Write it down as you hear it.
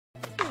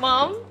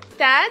Mom,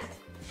 Dad,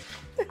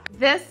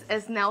 this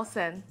is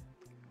Nelson,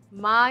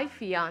 my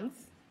fiance.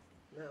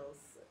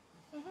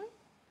 Nelson.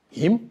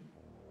 Him?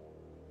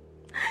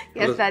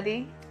 Yes, Hello.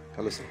 Daddy.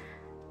 Hello, sir.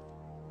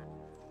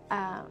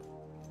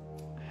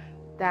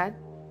 Dad,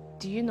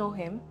 do you know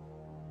him?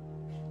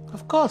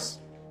 Of course.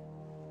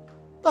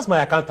 That's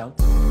my accountant.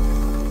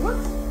 What?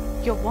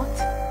 Your what?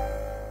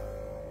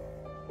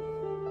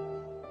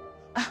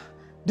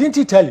 Didn't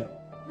he tell you?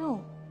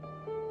 No.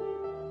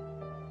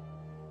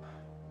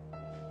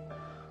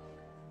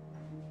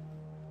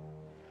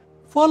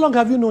 For how long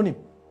have you known him?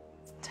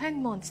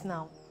 10 months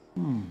now.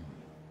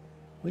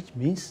 Which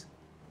means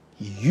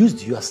he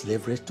used you as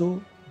leverage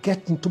to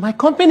get into my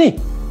company.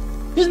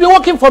 He's been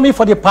working for me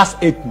for the past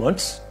 8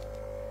 months.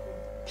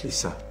 Please,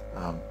 sir.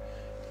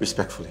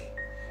 Respectfully,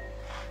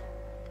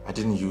 I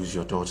didn't use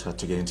your daughter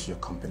to get into your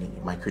company.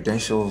 My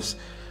credentials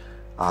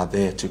are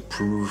there to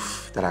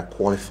prove that I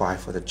qualify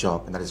for the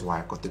job, and that is why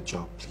I got the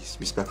job. Please,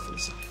 respectfully,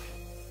 sir.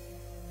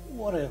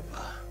 Whatever.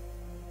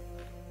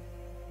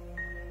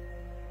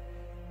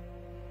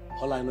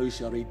 All I know is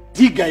you're a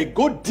digger, a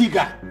gold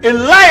digger, a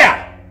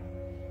liar.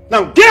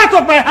 Now get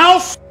out of my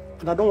house!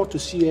 And I don't want to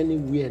see you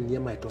anywhere near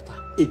my daughter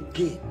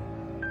again.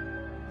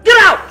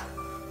 Get out!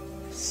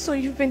 So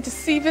you've been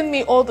deceiving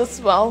me all this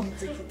while?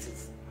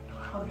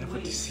 I'll never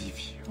deceive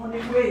you. On the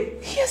way.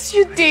 Yes,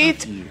 you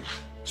did. You.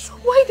 So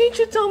why didn't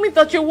you tell me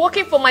that you're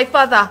working for my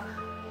father?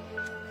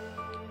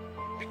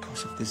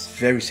 Because of this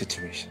very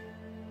situation.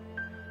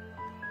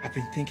 I've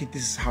been thinking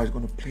this is how it's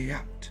going to play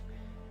out.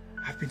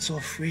 I've been so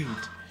afraid.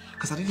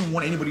 Because I didn't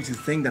want anybody to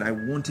think that I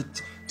wanted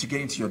to get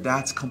into your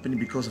dad's company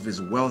because of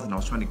his wealth and I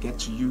was trying to get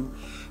to you.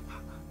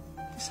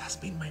 This has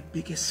been my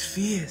biggest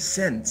fear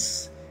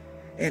since.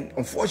 And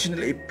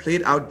unfortunately, it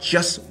played out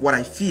just what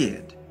I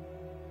feared.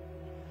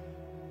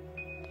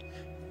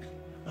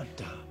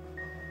 Ada,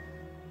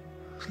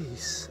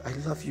 please, I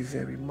love you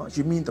very much.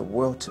 You mean the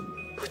world to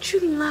me. But you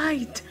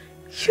lied.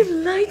 You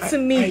lied to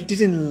me. I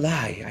didn't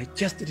lie. I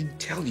just didn't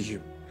tell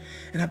you.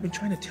 And I've been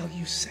trying to tell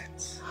you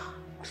since.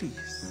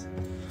 Please.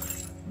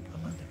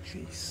 Amanda,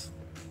 please.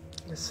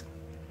 Listen.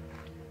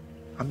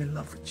 I'm in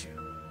love with you.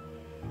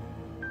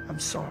 I'm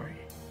sorry.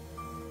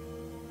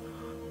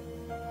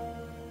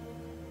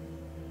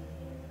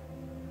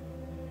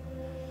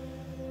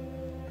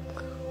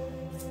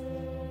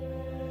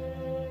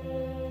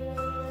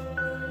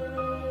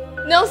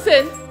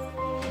 Nelson!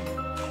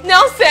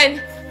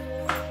 Nelson!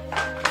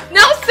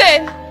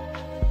 Nelson!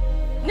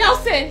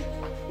 Nelson!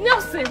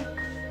 Nelson!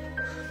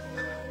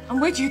 And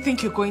where do you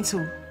think you're going to?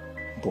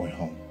 I'm going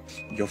home.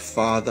 Your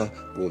father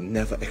will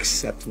never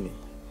accept me.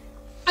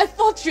 I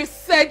thought you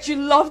said you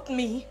loved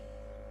me.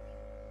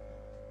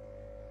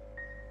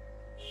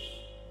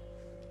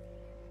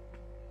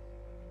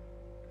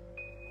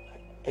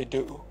 I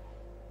do.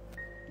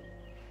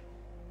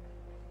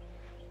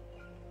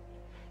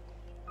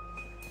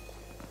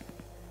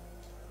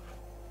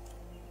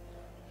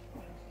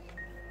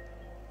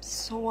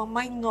 So am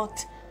I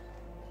not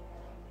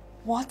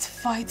worth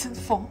fighting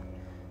for?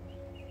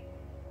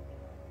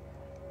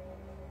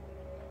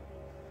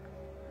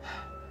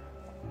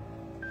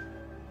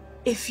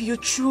 If you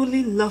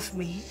truly love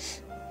me,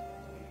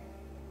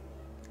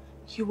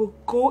 you will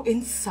go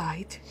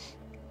inside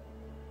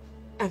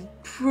and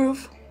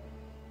prove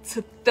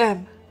to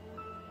them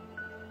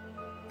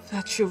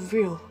that you're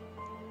real.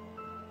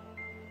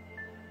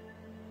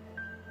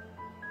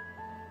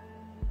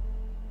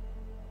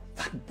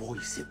 That boy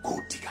is a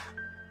gold digger.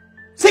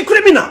 He's a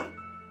criminal.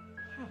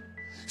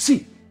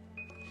 See,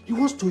 he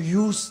wants to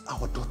use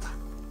our daughter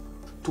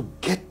to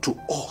get to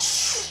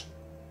us,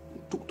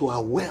 to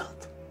our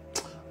wealth.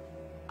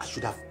 I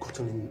should have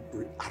gotten him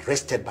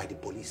arrested by the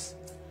police.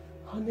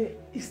 Honey,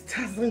 it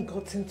hasn't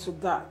gotten to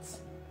that.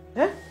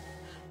 Eh?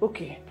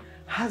 Okay,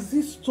 has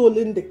he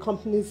stolen the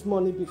company's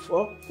money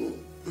before?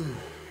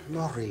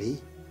 Not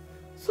really.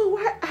 So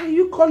why are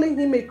you calling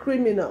him a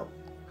criminal?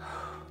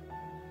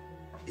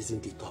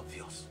 Isn't it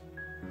obvious?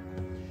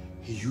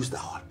 He used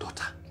our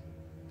daughter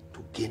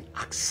to gain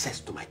access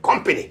to my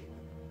company.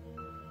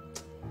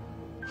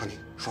 Honey,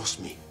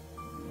 trust me.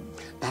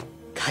 That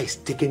guy is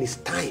taking his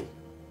time.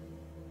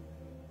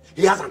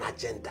 He has an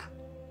agenda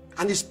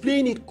and he's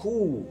playing it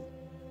cool.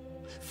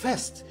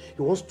 First,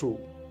 he wants to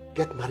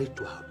get married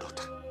to our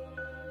daughter.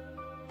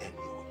 Then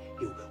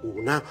he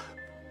will now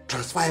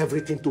transfer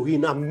everything to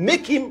him and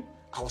make him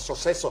our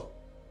successor.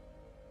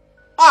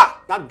 Ah,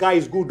 that guy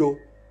is good though.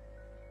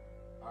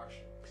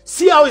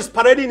 See how he's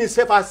parading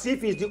himself as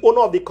if he's the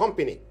owner of the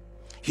company.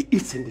 He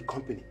eats in the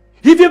company.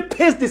 He even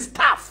pays the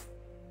staff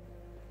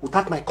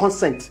without my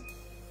consent.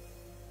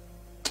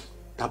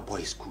 That boy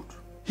is good.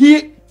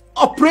 He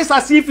operates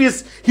as if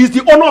he's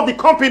the owner of the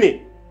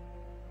company.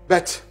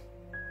 But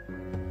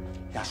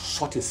he has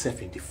shot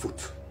himself in the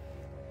foot.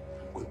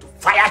 I'm going to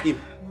fire him.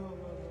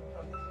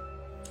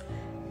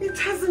 It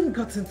hasn't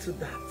gotten to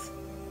that.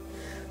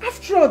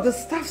 After all, the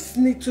staffs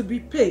need to be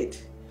paid.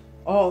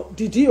 Or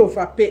did he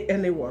overpay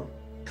anyone?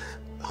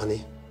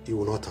 Honey, you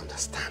will not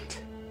understand.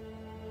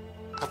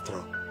 After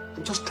all,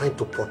 I'm just trying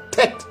to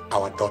protect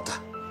our daughter.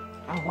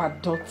 Our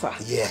daughter.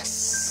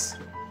 Yes.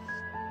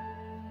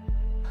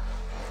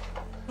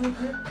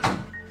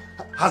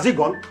 Has he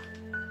gone?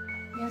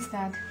 Yes,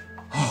 Dad.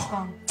 He's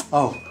gone.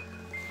 Oh.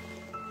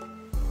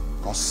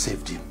 God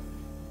saved him.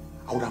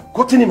 I would have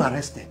gotten him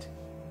arrested.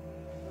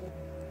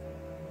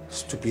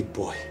 Stupid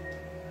boy.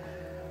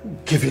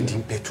 Giving the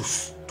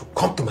impetus to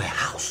come to my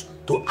house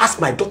to ask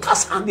my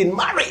daughter's hand in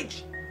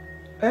marriage.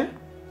 Eh?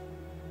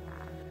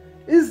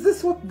 Is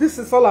this what this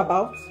is all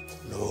about?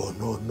 No,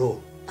 no,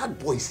 no. That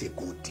boy is a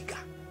gold digger.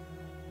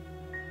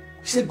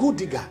 He's a gold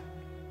digger.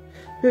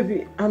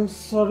 Baby, I'm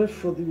sorry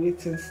for the way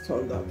things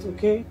turned out,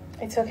 okay?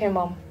 It's okay,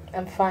 Mom.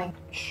 I'm fine.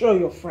 Sure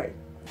you're fine.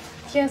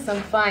 Yes,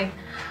 I'm fine.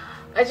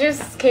 I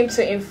just came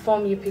to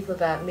inform you people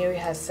that Mary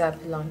has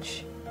served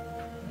lunch.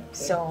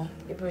 So,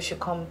 maybe we should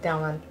come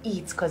down and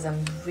eat because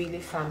I'm really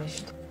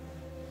famished.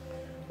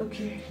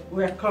 Okay,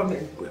 we're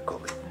coming. We're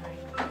coming.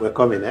 We're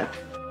coming, eh?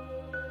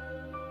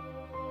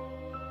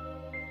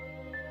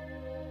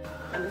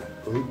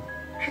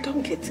 I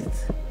don't get it.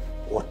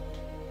 What?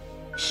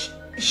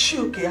 Is she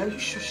okay? Are you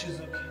sure she's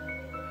okay?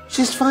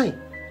 She's fine.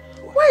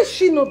 Why is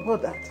she not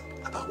bothered?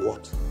 About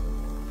what?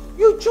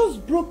 You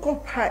just broke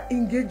up her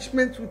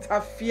engagement with her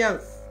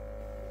fiancé.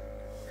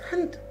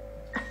 And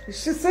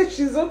she said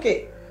she's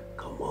okay.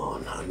 Come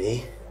on,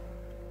 honey.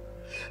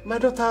 My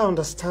daughter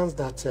understands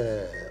that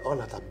all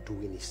that I'm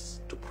doing is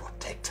to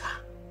protect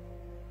her.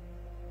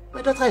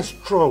 My daughter is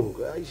strong.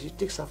 She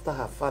takes after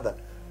her father.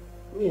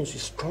 I mean,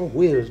 she's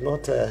strong-willed,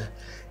 not a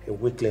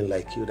weakling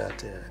like you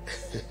that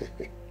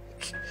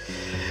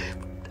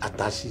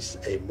attaches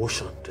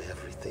emotion to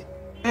everything.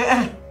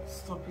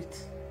 Stop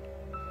it.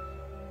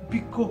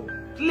 Biko,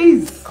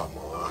 please. Come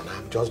on,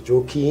 I'm just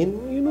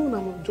joking. You know,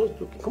 I'm just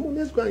joking. Come on,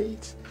 let's go and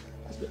eat.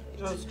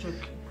 Just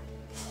joking.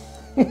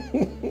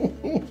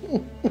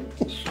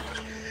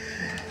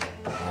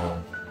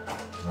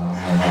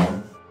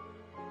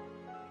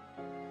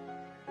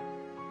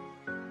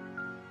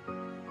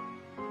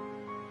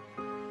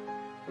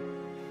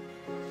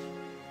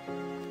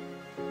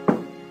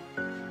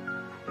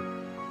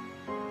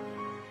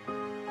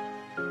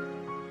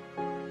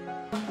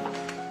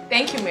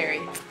 Thank you, Mary.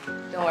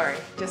 Don't worry.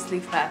 Just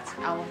leave that.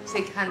 I'll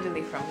take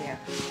handily from here.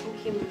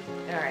 Thank you.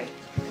 All right.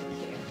 Thank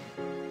you.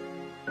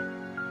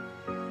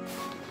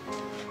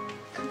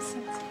 Come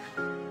sit.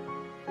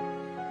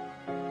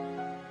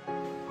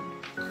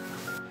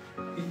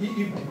 If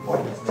the boy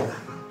is there,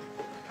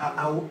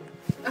 I will...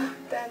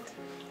 Dad.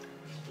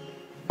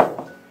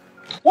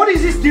 What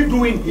is he still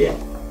doing here?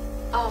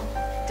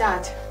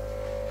 Dad.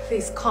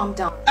 Please calm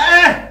down.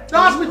 Don't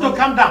ask me to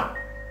calm down.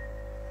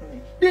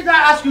 Did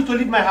I ask you to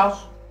leave my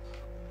house?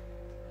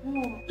 No.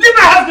 Leave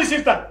my house this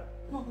instant!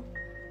 No.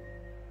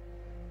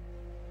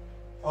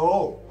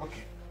 Oh,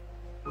 okay.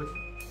 Wait.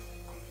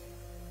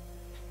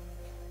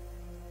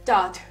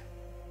 Dad,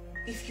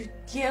 if you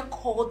dare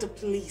call the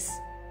police,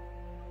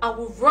 I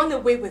will run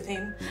away with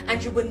him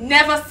and you will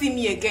never see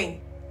me again.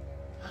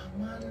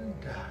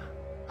 Amanda,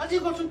 has he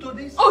gotten to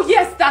this? Oh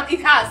yes, Dad,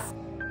 it has.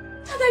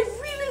 Dad, I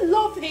really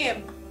love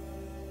him.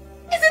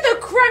 Is it a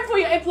crime for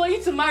your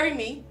employee to marry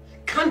me?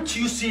 Can't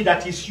you see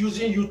that he's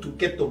using you to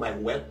get to my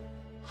well?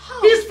 How?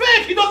 He's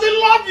fake! He doesn't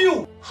love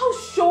you! How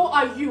sure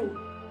are you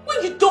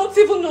when you don't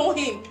even know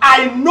him?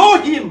 I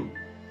know him!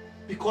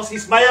 Because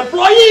he's my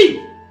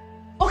employee!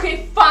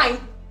 Okay, fine.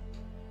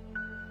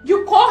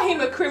 You call him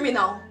a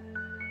criminal.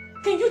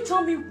 Can you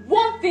tell me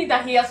one thing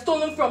that he has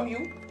stolen from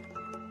you?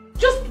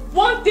 Just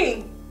one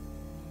thing.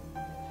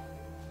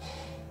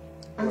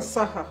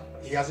 Answer her.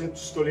 He hasn't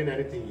stolen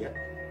anything yet.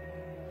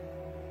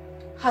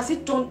 Has he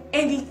done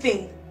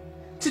anything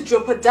to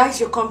jeopardize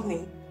your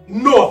company?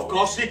 No, of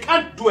course. He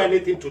can't do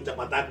anything to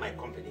jeopardize my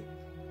company.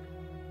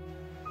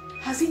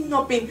 Has he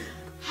not been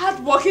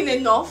hardworking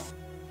enough?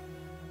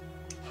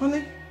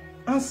 Honey,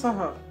 answer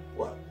her.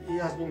 Well, he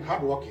has been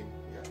hardworking.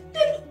 Yeah.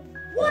 Then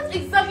what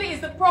exactly is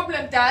the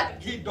problem, Dad?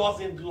 He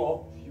doesn't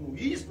love you.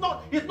 He's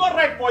not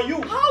right for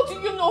you. How do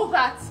you know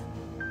that?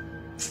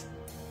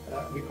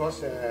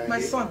 Because... My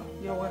son,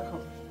 you're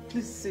welcome.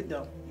 Please sit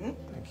down. Hmm?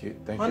 Thank you.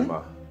 Thank Honey? you,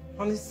 Ma.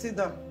 Honey, sit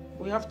down.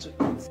 We have to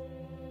eat.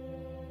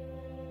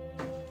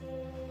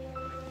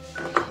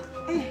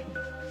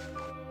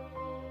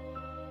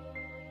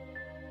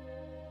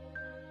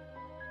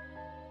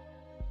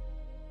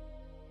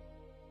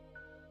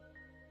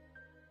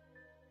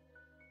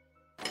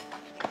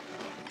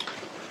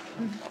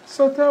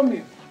 So tell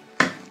me,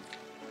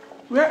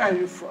 where are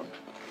you from?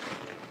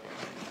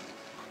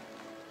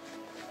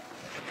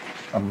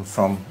 I'm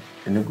from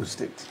Enugu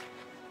State.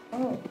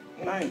 Oh,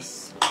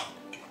 nice.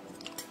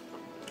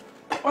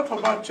 What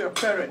about your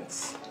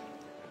parents?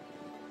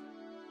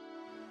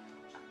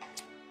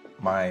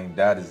 My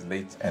dad is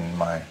late and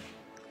my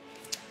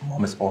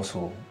mom is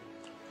also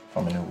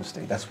from Enugu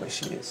State. That's where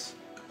she is.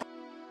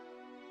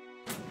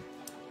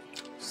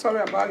 Sorry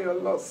about your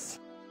loss.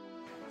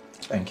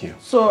 Thank you.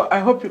 So I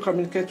hope you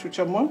communicate with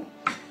your mom?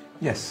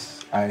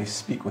 Yes, I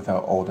speak with her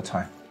all the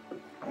time.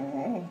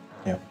 Oh,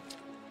 Yeah.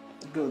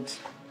 good.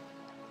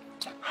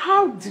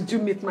 How did you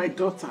meet my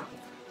daughter?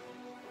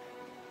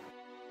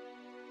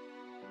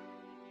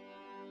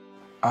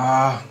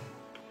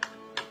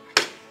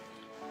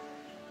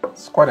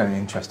 It's quite an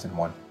interesting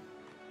one.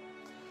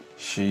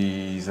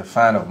 She's a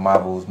fan of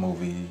Marvel's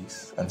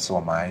movies, and so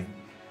am I.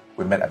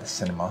 We met at the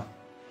cinema.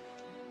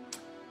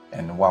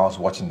 And while I was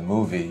watching the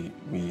movie,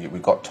 we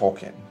got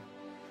talking.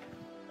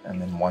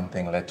 And then one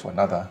thing led to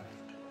another.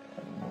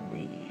 And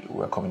we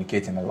were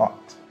communicating a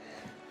lot.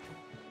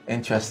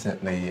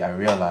 Interestingly, I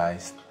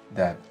realized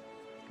that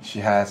she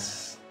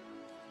has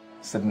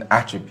certain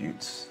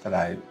attributes that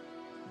I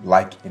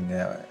like in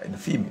a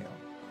female.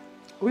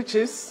 Which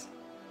is?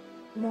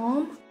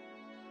 Mom?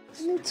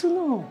 I need to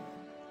know.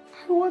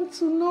 I want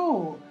to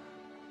know.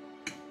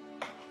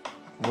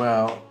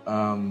 Well,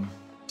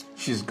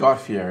 she's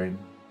God-fearing.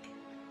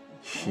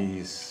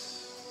 She's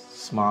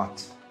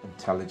smart,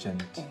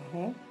 intelligent,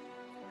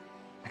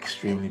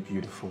 extremely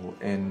beautiful,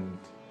 and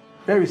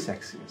very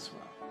sexy as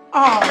well.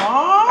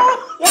 Aww!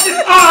 What is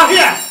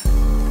here?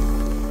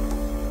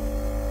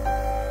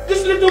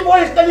 This little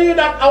boy is telling you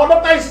that our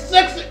daughter is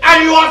sexy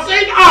and you are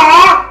saying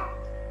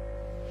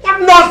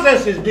What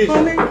nonsense is this?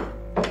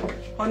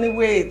 Honey,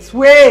 wait.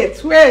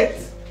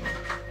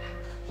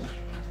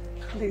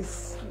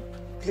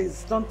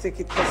 Please, don't take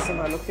it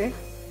personal, okay?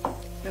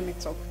 Let me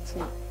talk to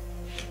you.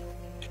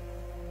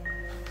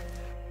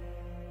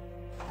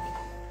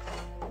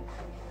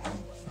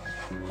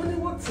 Honey,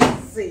 what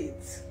is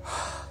it?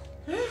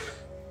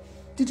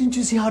 Didn't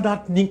you see how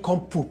that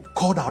nincompoop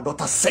called our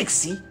daughter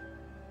sexy?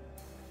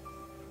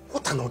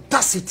 What an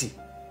audacity!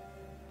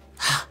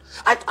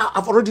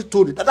 I've already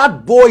told you that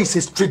that boy is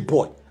a street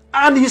boy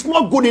and he's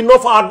not good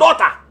enough for our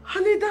daughter.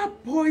 Honey,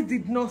 that boy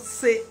did not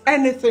say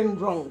anything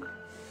wrong.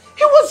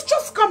 He was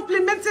just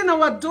complimenting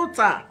our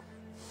daughter.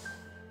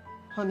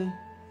 Honey,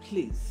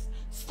 please,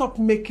 stop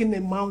making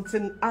a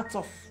mountain out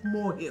of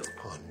molehill.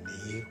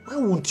 Honey, why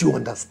won't you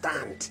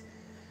understand?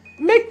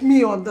 Make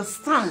me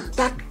understand.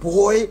 That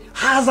boy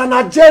has an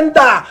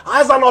agenda,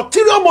 has an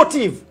ulterior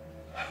motive.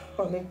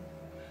 Honey,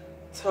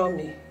 tell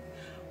me,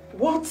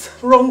 what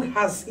wrong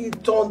has he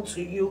done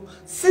to you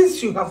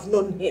since you have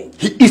known him?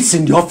 He eats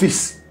in the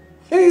office.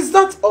 Is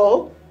that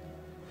all?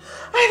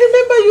 I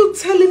remember you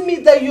telling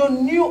me that your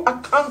new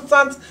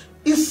accountant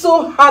is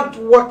so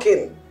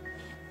hardworking.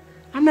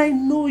 And I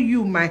know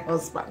you, my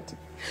husband.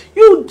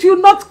 You do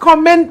not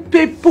commend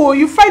people.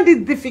 You find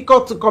it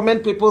difficult to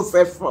commend people's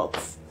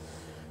efforts.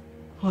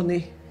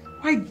 Honey,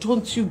 why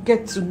don't you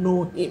get to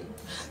know him?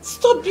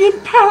 Stop being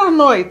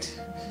paranoid.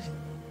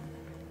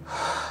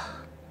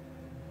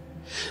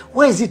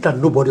 Why is it that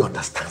nobody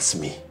understands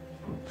me?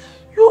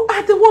 You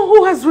are the one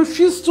who has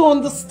refused to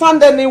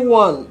understand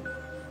anyone.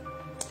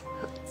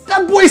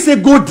 That boy is a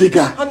gold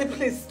digger. Honey,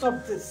 please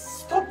stop this.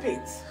 Stop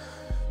it.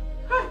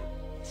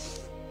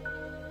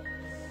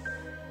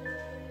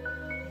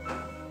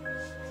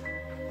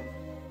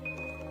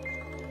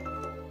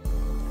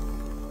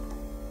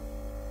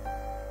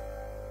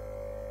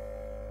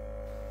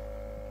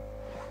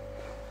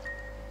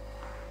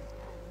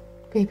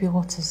 Baby,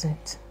 what is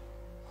it?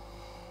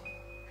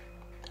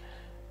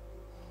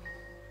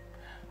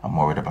 I'm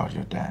worried about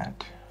your dad.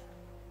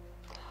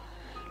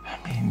 I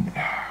mean,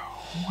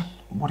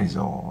 what is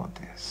all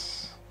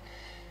this?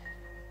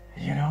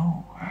 You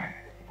know,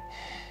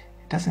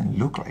 it doesn't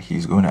look like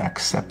he's going to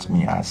accept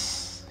me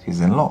as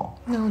his in-law.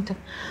 No,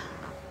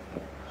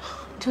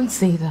 don't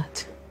say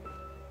that.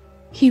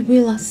 He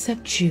will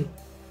accept you.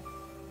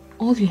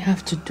 All you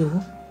have to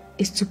do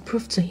is to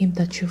prove to him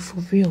that you're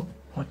for real.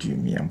 What do you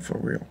mean I'm for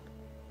real?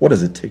 What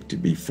does it take to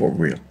be for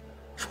real?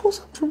 Of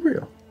course I'm for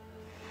real.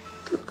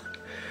 Look,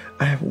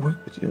 I have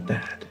worked with your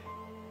dad.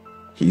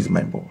 He's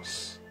my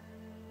boss.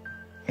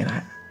 And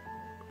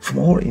from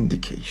all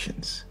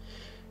indications,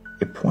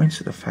 it points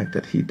to the fact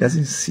that he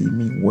doesn't see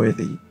me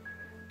worthy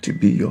to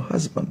be your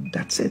husband.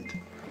 That's it.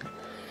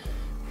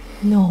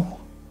 No,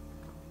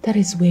 that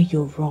is where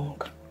you're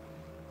wrong.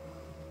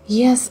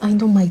 Yes, I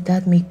know my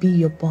dad may be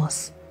your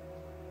boss,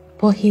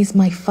 but he's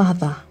my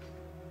father.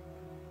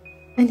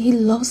 And he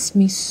loves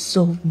me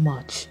so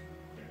much.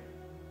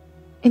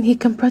 And he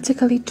can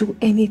practically do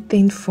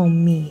anything for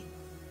me.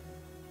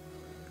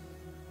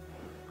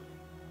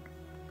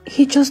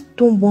 He just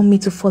don't want me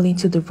to fall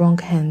into the wrong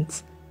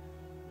hands.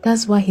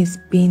 That's why he's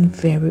being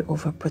very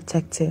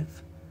overprotective.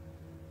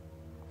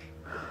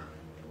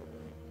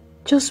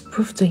 Just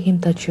prove to him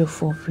that you're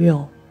for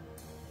real.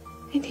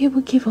 And he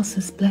will give us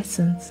his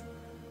blessings.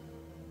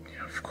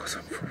 Yeah, of course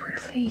I'm for real.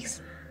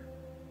 Please.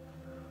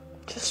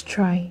 Just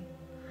try.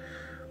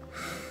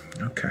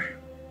 Okay.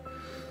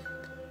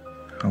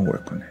 I'll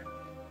work on it.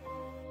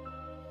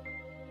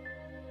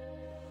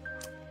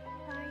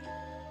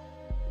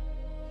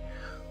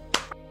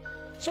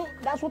 So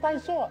that's what I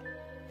saw.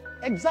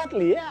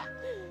 Exactly, yeah.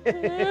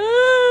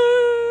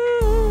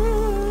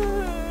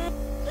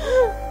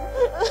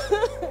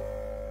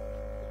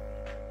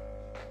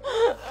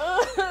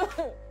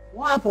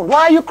 What happened?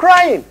 Why are you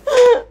crying?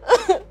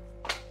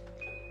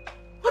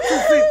 What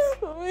is it?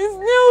 It's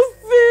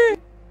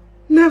Nelson.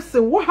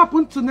 Nelson, what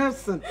happened to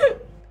Nelson?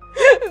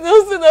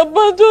 Nelson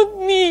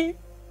abandoned me.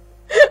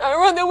 I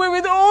ran away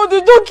with all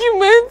the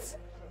documents.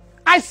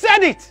 I said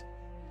it.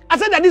 I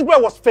said that this boy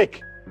was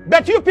fake.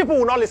 But you people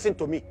will not listen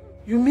to me.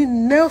 You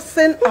mean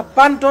Nelson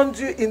abandoned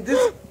you in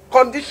this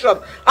condition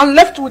and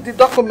left with the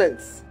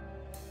documents?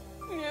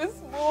 Yes,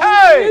 Mom.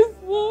 Hey! Yes,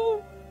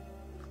 Mom.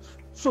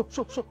 So,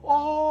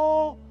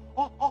 all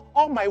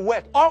my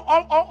wealth,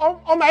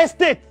 all my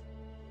estate,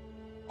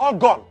 all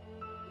gone.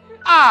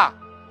 Ah,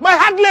 my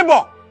hard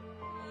labor.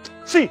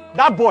 See,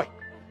 that boy,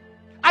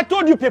 I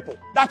told you people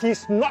that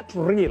he's not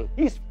real.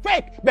 He's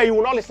fake, but you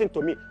will not listen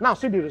to me. Now,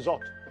 see the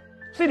result.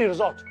 See the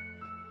result.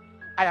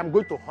 I am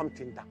going to hunt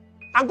him down.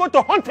 I'm going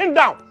to hunt him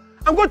down.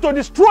 I'm going to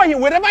destroy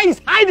him. Wherever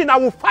he's hiding, I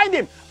will find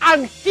him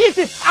and eat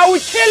him. I will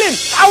kill him.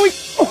 I will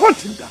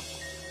hunt him down.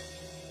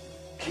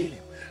 Kill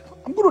him.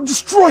 I'm going to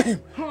destroy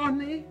him.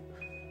 Honey.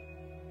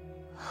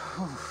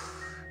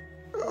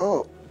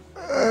 Oh.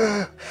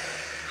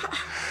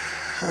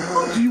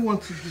 How do you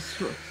want to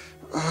destroy?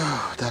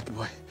 Oh, that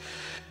boy.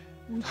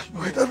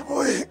 That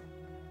boy.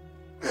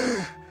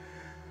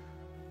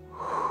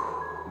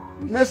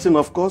 Nelson,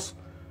 of course.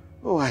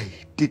 Oh, I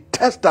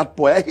detest that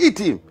boy. I hate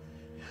him.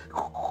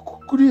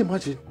 Could you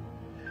imagine?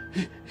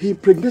 He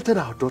impregnated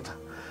our daughter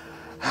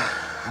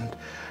and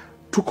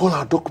took all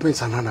our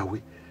documents and ran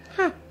away.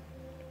 Huh.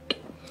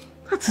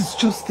 That is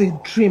just a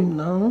dream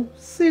now.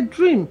 It's a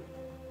dream.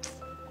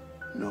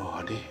 No,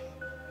 honey.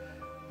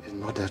 It's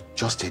not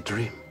just a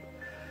dream.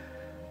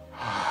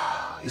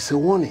 It's a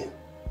warning.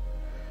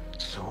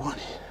 It's a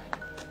warning.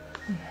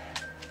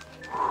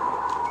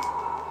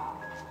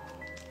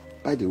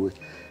 By the way,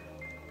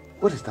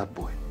 what is that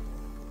boy?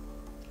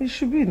 He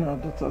should be in our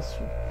daughter's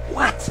room.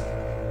 What?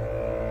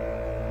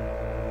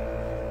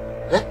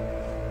 Eh?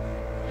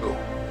 No.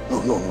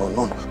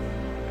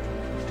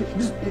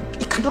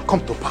 It cannot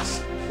come to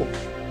pass. What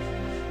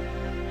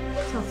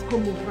has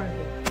come over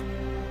here?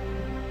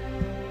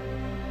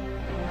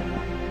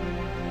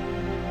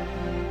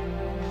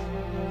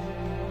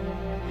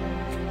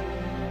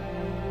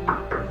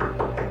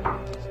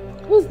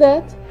 Who's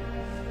that?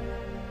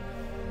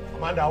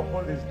 Commander,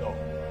 open this door.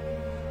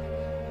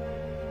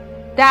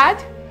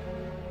 Dad?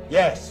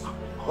 Yes.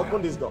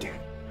 Open this door. I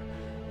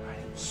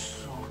am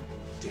so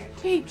dead.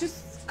 Babe,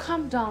 just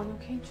calm down,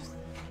 okay? Just...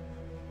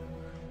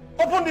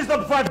 Open this door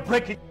before I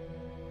break it.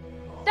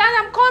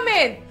 Dad, I'm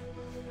coming!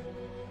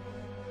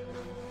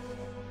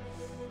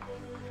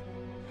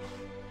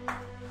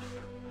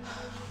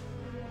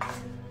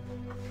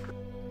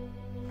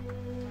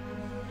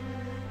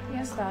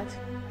 Yes, Dad.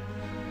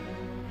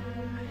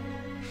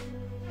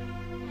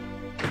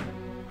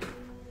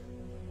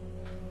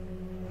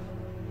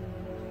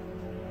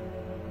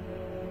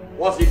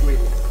 What's he doing?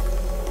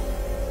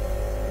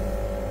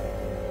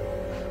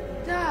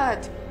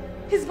 Dad,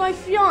 he's my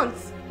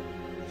fiance.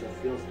 Your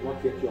fiance,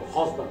 not yet your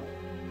husband.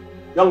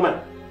 Young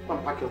man,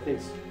 come pack your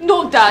things.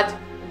 No, Dad.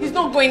 He's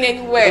not going Go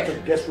anywhere. to the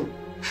guest room.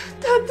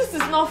 Dad, this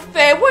is not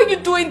fair. Why are you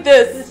doing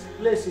this? This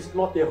place is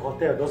not a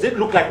hotel. Does it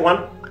look like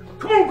one?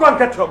 Come on, go and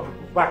get your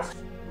bags.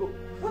 Go.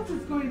 What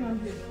is going on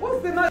here?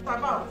 What's the night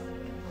about?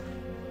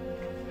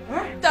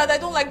 Huh? Dad, I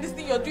don't like this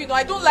thing you're doing. No,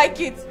 I don't like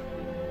it.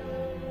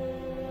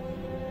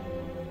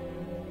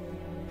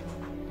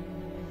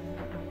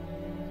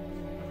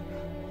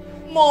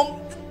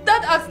 Mom,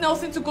 Dad asked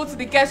Nelson to go to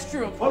the guest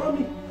room. Follow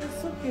me.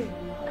 It's okay.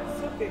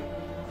 It's okay.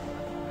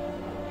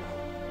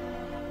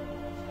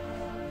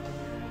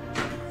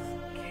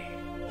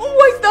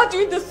 Why is Dad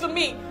doing this to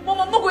me?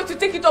 Mom, I'm not going to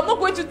take it. I'm not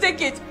going to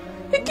take it.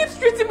 He keeps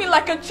treating me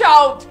like a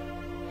child.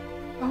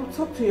 I'll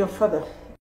talk to your father.